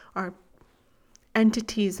there are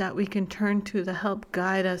entities that we can turn to help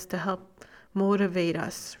guide us, to help motivate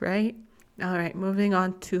us, right? All right, moving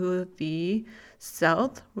on to the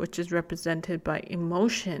South, which is represented by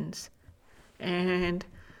emotions. And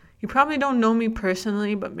you probably don't know me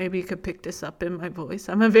personally, but maybe you could pick this up in my voice.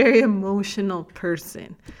 I'm a very emotional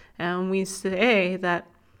person. And we say that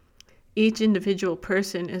each individual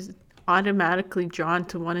person is automatically drawn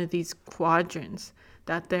to one of these quadrants,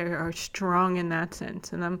 that they are strong in that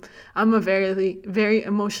sense. And I'm a very, very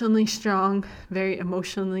emotionally strong, very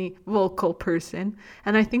emotionally vocal person.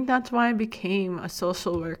 And I think that's why I became a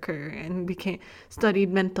social worker and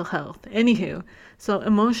studied mental health. Anywho, so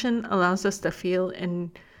emotion allows us to feel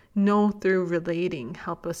and know through relating,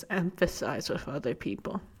 help us empathize with other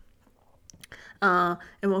people.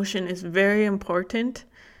 Emotion is very important.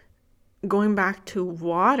 Going back to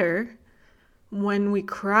water, when we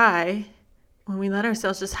cry, when we let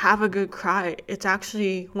ourselves just have a good cry, it's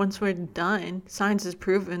actually, once we're done, science has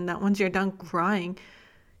proven that once you're done crying,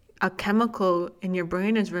 a chemical in your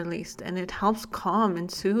brain is released and it helps calm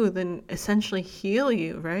and soothe and essentially heal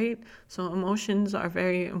you, right? So emotions are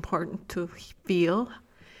very important to feel.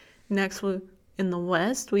 Next, in the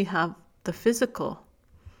West, we have the physical.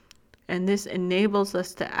 And this enables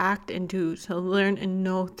us to act and do, so learn and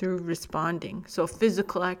know through responding. So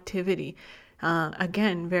physical activity,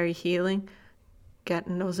 again, very healing,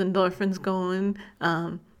 getting those endorphins going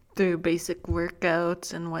through basic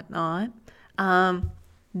workouts and whatnot.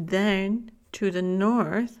 Then to the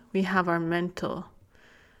North, we have our mental,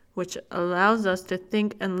 which allows us to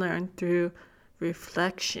think and learn through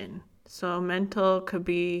reflection. So mental could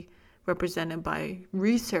be represented by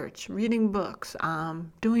research, reading books,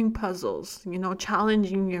 doing puzzles,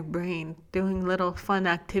 challenging your brain, doing little fun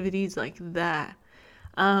activities like that.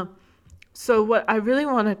 So what I really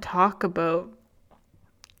want to talk about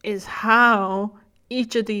is how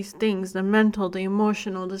each of these things, the mental, the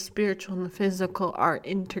emotional, the spiritual, and the physical, are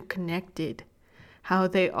interconnected, how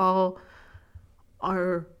they all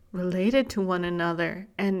are related to one another,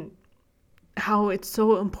 and how it's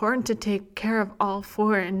so important to take care of all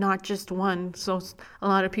 4 and not just one. So a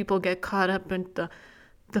lot of people get caught up in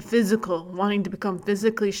the physical, wanting to become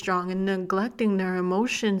physically strong and neglecting their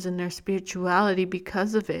emotions and their spirituality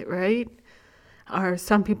because of it, right? Or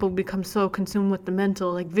some people become so consumed with the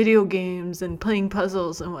mental, like video games and playing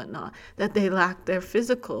puzzles and whatnot, that they lack their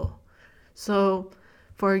physical. So,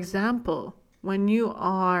 for example, when you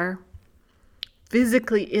are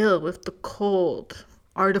physically ill with the cold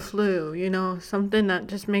or the flu, something that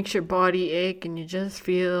just makes your body ache and you just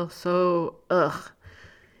feel so,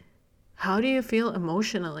 how do you feel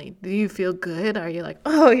emotionally? Do you feel good? Are you like,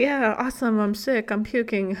 oh yeah, awesome, I'm sick, I'm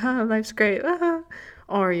puking, life's great, Or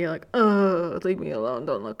are you like, oh, leave me alone,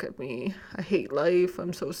 don't look at me, I hate life,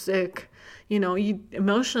 I'm so sick. You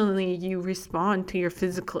emotionally, you respond to your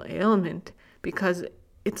physical ailment because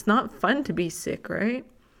it's not fun to be sick, right?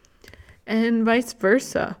 And vice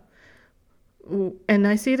versa. And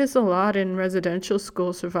I see this a lot in residential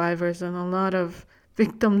school survivors and a lot of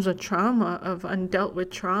victims of trauma, of undealt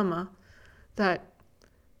with trauma, that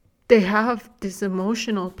they have this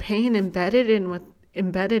emotional pain embedded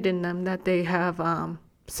in them that they have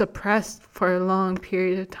suppressed for a long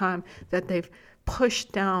period of time, that they've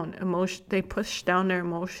pushed down they push down their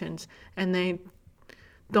emotions, and they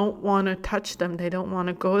don't want to touch them, they don't want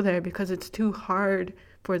to go there because it's too hard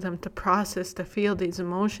for them to process, to feel these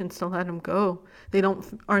emotions, to let them go. They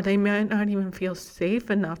might not even feel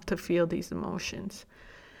safe enough to feel these emotions.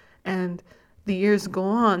 And the years go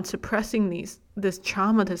on suppressing this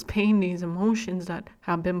trauma, this pain, these emotions that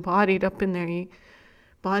have been bodied up with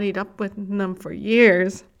them for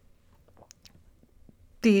years.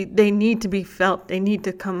 They need to be felt. They need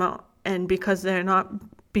to come out. And because they're not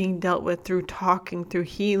being dealt with through talking, through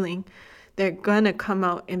healing, they're going to come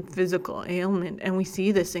out in physical ailment. And we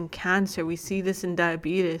see this in cancer. We see this in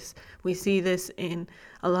diabetes. We see this in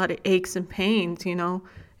a lot of aches and pains,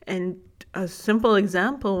 And a simple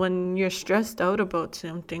example, when you're stressed out about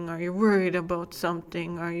something, or you're worried about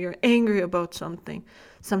something, or you're angry about something,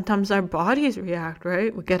 sometimes our bodies react,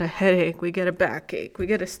 right? We get a headache, we get a backache, we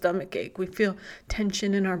get a stomach ache, we feel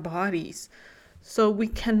tension in our bodies. So we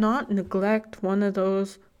cannot neglect one of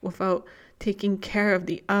those without taking care of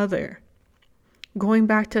the other. Going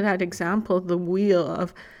back to that example, the wheel,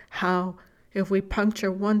 of how if we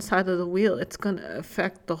puncture one side of the wheel, it's going to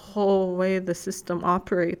affect the whole way the system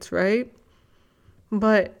operates, right?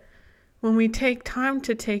 But when we take time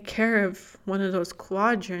to take care of one of those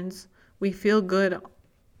quadrants, we feel good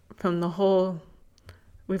from the whole.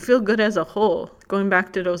 We feel good as a whole. Going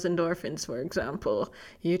back to those endorphins, for example,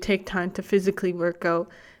 you take time to physically work out,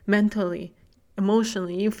 mentally,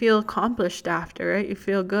 emotionally, you feel accomplished after, right? You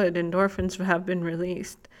feel good. Endorphins have been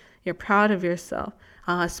released. You're proud of yourself.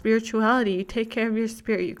 Spirituality, you take care of your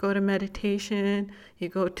spirit. You go to meditation, you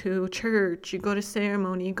go to church, you go to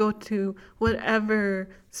ceremony, you go to whatever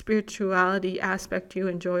spirituality aspect you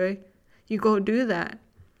enjoy. You go do that.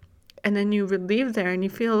 And then you leave there and you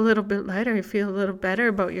feel a little bit lighter. You feel a little better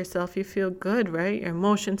about yourself. You feel good, right? Your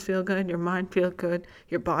emotions feel good. Your mind feels good.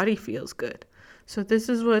 Your body feels good. So this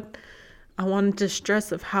is what I wanted to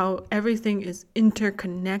stress, of how everything is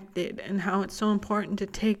interconnected and how it's so important to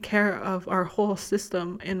take care of our whole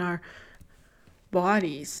system in our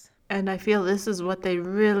bodies. And I feel this is what they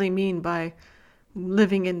really mean by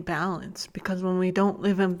living in balance, because when we don't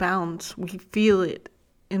live in balance, we feel it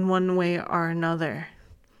in one way or another.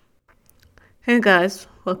 Hey guys,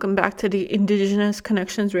 welcome back to the Indigenous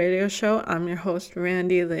Connections radio show. I'm your host,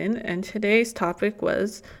 Randy Lynn, and today's topic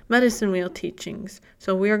was medicine wheel teachings.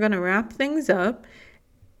 So we are going to wrap things up,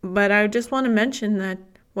 but I just want to mention that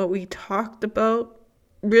what we talked about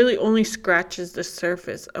really only scratches the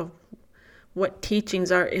surface of what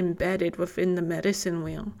teachings are embedded within the medicine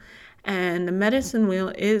wheel. And the medicine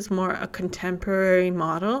wheel is more a contemporary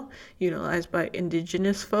model utilized by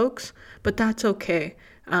Indigenous folks, but that's okay.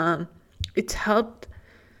 It's helped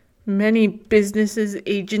many businesses,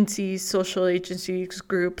 agencies, social agencies,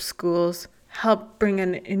 groups, schools help bring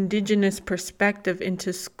an Indigenous perspective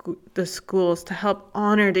into the schools to help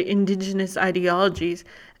honor the Indigenous ideologies.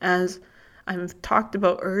 As I've talked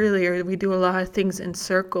about earlier, we do a lot of things in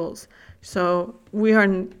circles. So we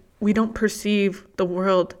don't perceive the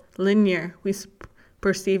world linear. We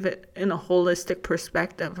perceive it in a holistic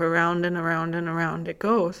perspective. Around and around and around it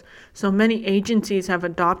goes. So many agencies have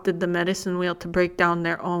adopted the medicine wheel to break down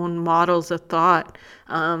their own models of thought.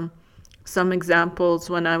 Some examples,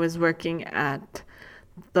 when I was working at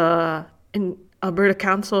the Alberta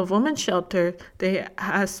Council of Women's Shelter, they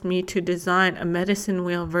asked me to design a medicine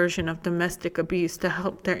wheel version of domestic abuse to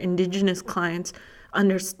help their Indigenous clients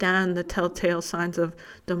understand the telltale signs of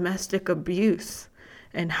domestic abuse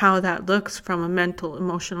and how that looks from a mental,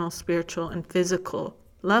 emotional, spiritual, and physical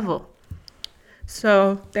level.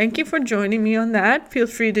 So thank you for joining me on that. Feel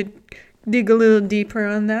free to dig a little deeper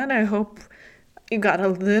on that. I hope you got a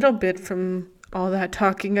little bit from all that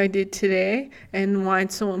talking I did today, and why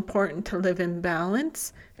it's so important to live in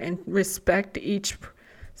balance and respect each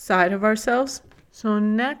side of ourselves. So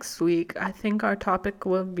next week, I think our topic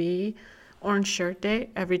will be Orange Shirt Day,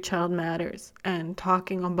 Every Child Matters, and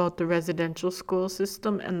talking about the residential school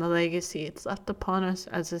system and the legacy it's left upon us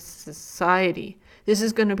as a society. This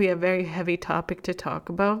is going to be a very heavy topic to talk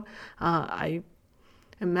about. I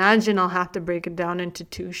imagine I'll have to break it down into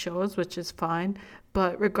 2 shows, which is fine.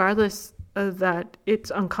 But regardless of that, it's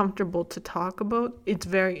uncomfortable to talk about. It's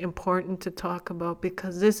very important to talk about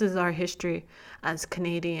because this is our history as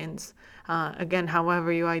Canadians. Again,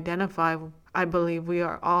 however you identify, I believe we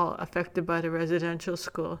are all affected by the residential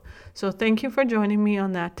school. So thank you for joining me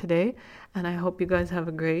on that today. And I hope you guys have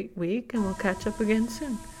a great week, and we'll catch up again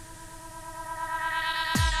soon.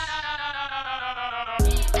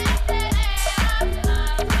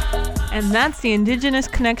 And that's the Indigenous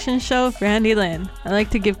Connection Show with Randy Lynn. I'd like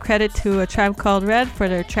to give credit to A Tribe Called Red for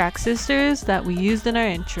their track Sisters that we used in our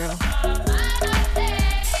intro.